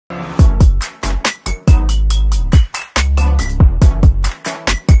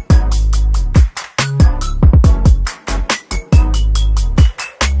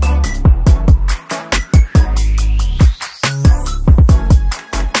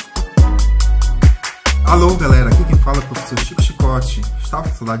Alô, galera, aqui quem fala é o professor Chico Chicote. Estava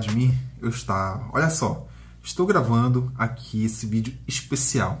com saudade de mim? Eu estava. Olha só, estou gravando aqui esse vídeo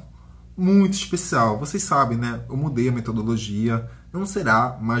especial, muito especial. Vocês sabem, né? Eu mudei a metodologia, não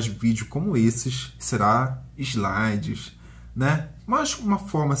será mais vídeo como esses, será slides, né? Mas uma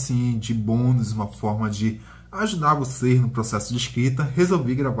forma assim de bônus, uma forma de ajudar vocês no processo de escrita.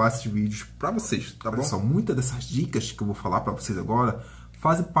 Resolvi gravar esses vídeos para vocês, tá bom? Pessoal, muitas dessas dicas que eu vou falar para vocês agora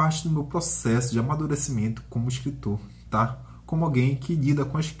fazem parte do meu processo de amadurecimento como escritor, tá? Como alguém que lida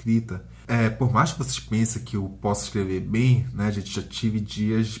com a escrita. Por mais que vocês pensem que eu possa escrever bem, né? Gente, já tive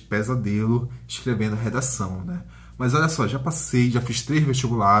dias de pesadelo escrevendo redação, né? Mas olha só, já fiz 3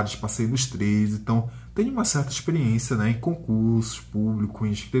 vestibulares, passei nos 3, então tenho uma certa experiência, né, em concursos públicos,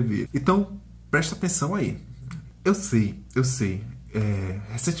 em escrever. Então, presta atenção aí. Eu sei.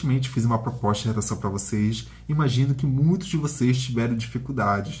 Recentemente fiz uma proposta de redação para vocês. Imagino que muitos de vocês tiveram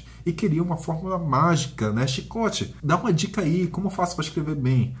dificuldades e queriam uma fórmula mágica, né? Chicote, dá uma dica aí, como eu faço para escrever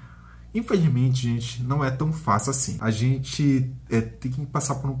bem? Infelizmente, gente, não é tão fácil assim. A gente tem que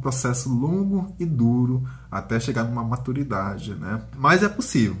passar por um processo longo e duro até chegar numa maturidade, né? Mas é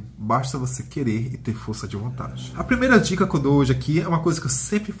possível, basta você querer e ter força de vontade. A primeira dica que eu dou hoje aqui é uma coisa que eu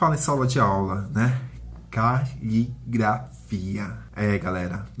sempre falo em sala de aula, né? Caligrafia.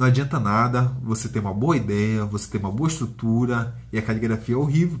 Galera, não adianta nada você ter uma boa ideia, você ter uma boa estrutura e a caligrafia é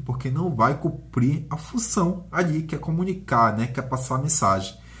horrível porque não vai cumprir a função ali, que é comunicar, né? Que é passar a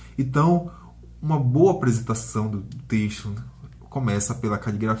mensagem. Então, uma boa apresentação do texto começa pela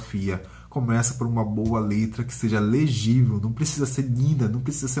caligrafia, começa por uma boa letra que seja legível, não precisa ser linda, não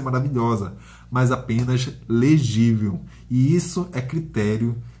precisa ser maravilhosa, mas apenas legível. E isso é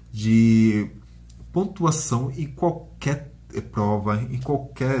critério de pontuação em qualquer prova, em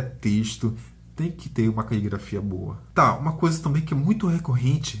qualquer texto, tem que ter uma caligrafia boa. Tá, uma coisa também que é muito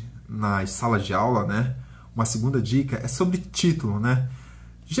recorrente nas salas de aula, né? Uma segunda dica é sobre título, né?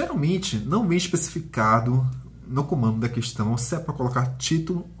 Geralmente não vem especificado no comando da questão se é para colocar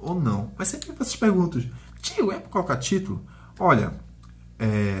título ou não. Mas sempre vocês perguntam, tio, é para colocar título? Olha,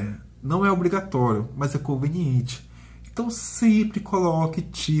 não é obrigatório, mas é conveniente. Então sempre coloque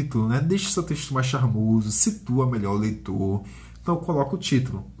título, né? Deixe seu texto mais charmoso, situa melhor o leitor. Então coloca o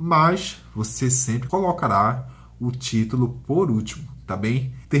título, mas você sempre colocará o título por último, tá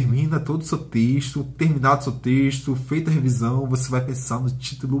bem? Terminado o seu texto, feita a revisão, você vai pensar no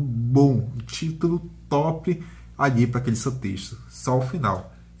título bom, no título top ali para aquele seu texto, só o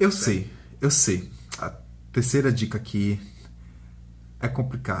final. Eu sei. A terceira dica aqui é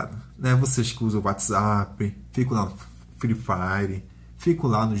complicado, né? Vocês que usam o WhatsApp, ficam lá no Free Fire, ficam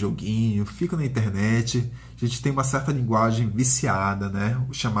lá no joguinho, ficam na internet. A gente tem uma certa linguagem viciada, né?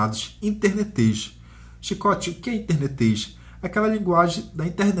 Os chamados internetês. Chicote, o que é internetês? Aquela linguagem da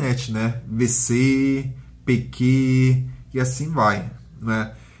internet, né? VC, PQ e assim vai,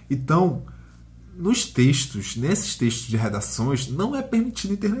 né? Então, nesses textos de redações, não é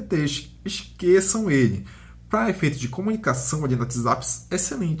permitido internetês. Esqueçam ele. Para efeito de comunicação ali no WhatsApp,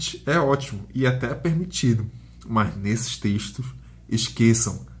 excelente, é ótimo e até é permitido. Mas nesses textos,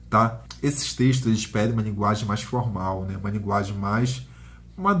 esqueçam, tá? Esses textos eles pedem uma linguagem mais formal, né? Uma linguagem mais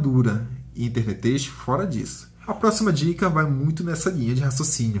madura. E internetês fora disso. A próxima dica vai muito nessa linha de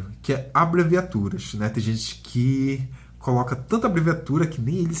raciocínio, que é abreviaturas, né? Tem gente que coloca tanta abreviatura que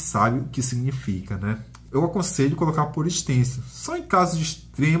nem ele sabe o que significa, né? Eu aconselho colocar por extenso. Só em caso de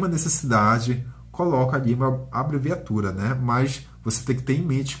extrema necessidade, coloca ali uma abreviatura, né? Mas você tem que ter em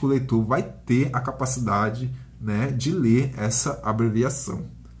mente que o leitor vai ter a capacidade, né, de ler essa abreviação,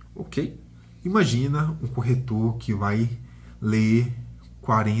 ok? Imagina um corretor que vai ler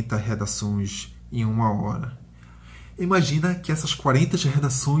 40 redações em 1 hora. Imagina que essas 40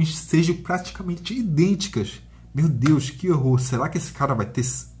 redações sejam praticamente idênticas. Meu Deus, que horror! Será que esse cara vai ter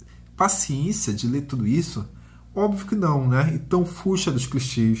paciência de ler tudo isso? Óbvio que não, né? Então fuja dos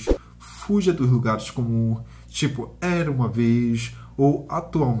clichês, fuja dos lugares comuns, tipo era uma vez, ou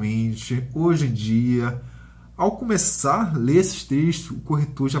atualmente, hoje em dia. Ao começar a ler esses textos, o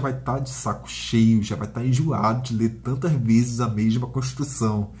corretor já vai estar de saco cheio, já vai estar enjoado de ler tantas vezes a mesma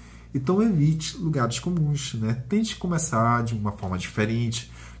construção. Então evite lugares comuns, né? Tente começar de uma forma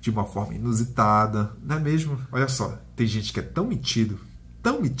diferente, de uma forma inusitada, não é mesmo? Olha só, tem gente que é tão metido,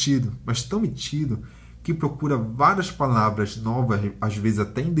 mas tão metido, que procura várias palavras novas, às vezes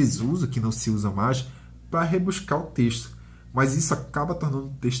até em desuso, que não se usa mais, para rebuscar o texto. Mas isso acaba tornando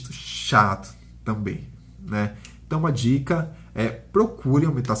o texto chato também, né? Então uma dica é procure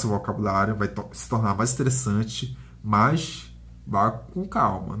aumentar seu vocabulário, vai se tornar mais interessante, mas vá com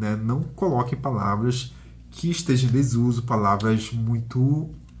calma, né? Não coloque palavras que estejam em desuso, palavras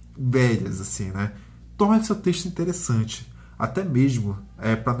muito velhas, assim, né? torne seu texto interessante. Até mesmo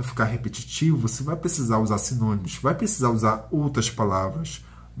para não ficar repetitivo, você vai precisar usar sinônimos, vai precisar usar outras palavras,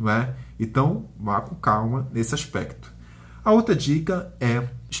 não é? Então, vá com calma nesse aspecto. A outra dica é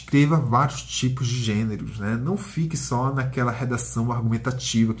escreva vários tipos de gêneros, né? Não fique só naquela redação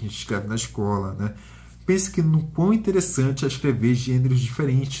argumentativa que a gente escreve na escola, né? Pense que no quão interessante é escrever gêneros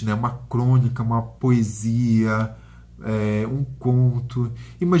diferentes, né? Uma crônica, uma poesia, um conto.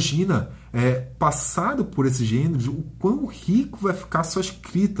 Imagina, passado por esses gêneros, o quão rico vai ficar a sua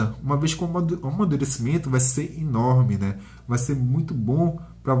escrita, uma vez que o amadurecimento vai ser enorme, né? Vai ser muito bom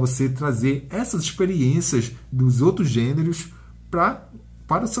para você trazer essas experiências dos outros gêneros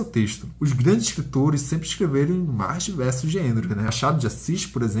para o seu texto. Os grandes escritores sempre escreveram em mais diversos gêneros, né? Machado de Assis,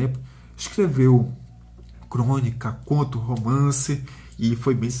 por exemplo, escreveu crônica, conto, romance e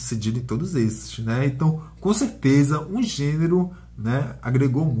foi bem sucedido em todos esses, né? Então, com certeza, um gênero, né,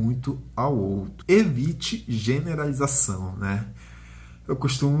 agregou muito ao outro. Evite generalização, né? Eu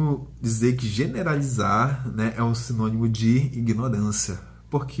costumo dizer que generalizar, né, é um sinônimo de ignorância,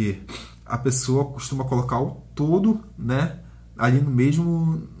 porque a pessoa costuma colocar o todo, né, ali no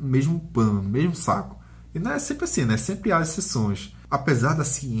mesmo pano, no mesmo saco. E não é sempre assim, né? Sempre há exceções. Apesar da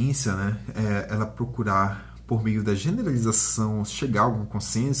ciência, né, ela procurar, por meio da generalização, chegar a algum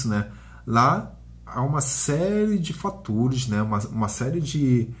consenso, né, lá há uma série de fatores, né, uma série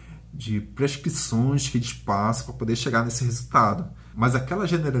de prescrições que eles passam para poder chegar nesse resultado. Mas aquela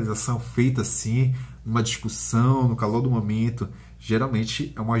generalização feita assim, numa discussão, no calor do momento,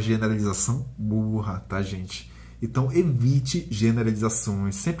 geralmente é uma generalização burra, tá, gente? Então, evite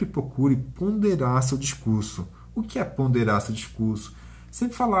generalizações. Sempre procure ponderar seu discurso. O que é ponderar seu discurso?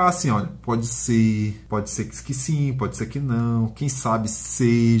 Sempre falar assim, olha, pode ser que sim, pode ser que não, quem sabe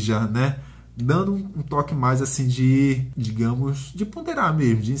seja, né? Dando um toque mais assim de, digamos, de ponderar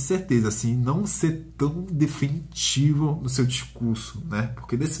mesmo, de incerteza, assim, não ser tão definitivo no seu discurso, né?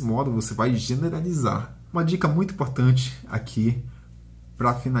 Porque desse modo você vai generalizar. Uma dica muito importante aqui,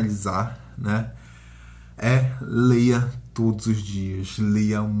 para finalizar, né? Leia todos os dias,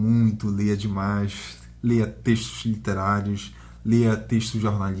 leia muito, leia demais, leia textos literários, leia texto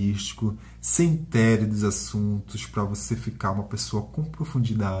jornalístico, se intere dos assuntos para você ficar uma pessoa com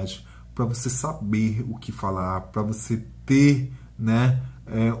profundidade, para você saber o que falar, para você ter, né,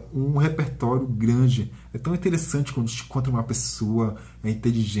 um repertório grande. É tão interessante quando a gente encontra uma pessoa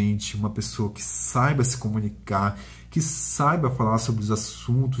inteligente, uma pessoa que saiba se comunicar, que saiba falar sobre os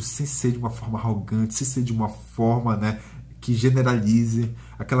assuntos sem ser de uma forma arrogante, sem ser de uma forma, né, que generalize,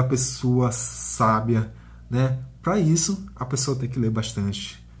 aquela pessoa sábia, né? Para isso, a pessoa tem que ler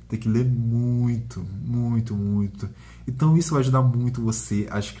bastante, tem que ler muito, muito, muito. Então isso vai ajudar muito você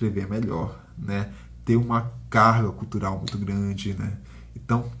a escrever melhor, né? Ter uma carga cultural muito grande, né?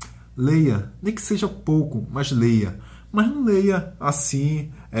 Então, leia, nem que seja pouco, mas leia. Mas não leia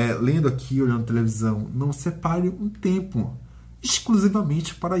assim, lendo aqui, olhando televisão. Não, separe um tempo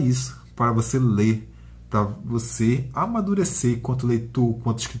exclusivamente para isso, para você ler, para você amadurecer quanto leitor,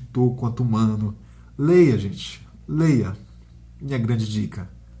 quanto escritor, quanto humano. Leia, gente, leia. Minha grande dica,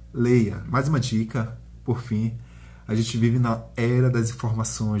 leia. Mais uma dica, por fim, a gente vive na era das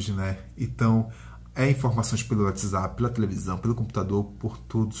informações, né? Então, informações pelo WhatsApp, pela televisão, pelo computador, por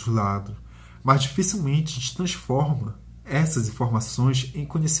todos os lados. Mas dificilmente a gente transforma essas informações em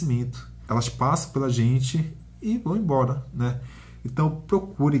conhecimento. Elas passam pela gente e vão embora, né? Então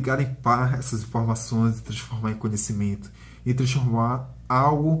procure garimpar essas informações e transformar em conhecimento. E transformar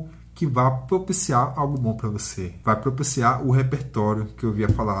algo que vai propiciar algo bom para você. Vai propiciar o repertório que eu havia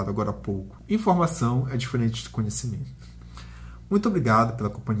falado agora há pouco. Informação é diferente de conhecimento. Muito obrigado pela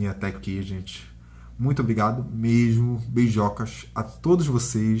companhia até aqui, gente. Muito obrigado mesmo. Beijocas a todos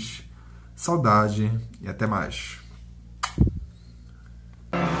vocês. Saudade e até mais.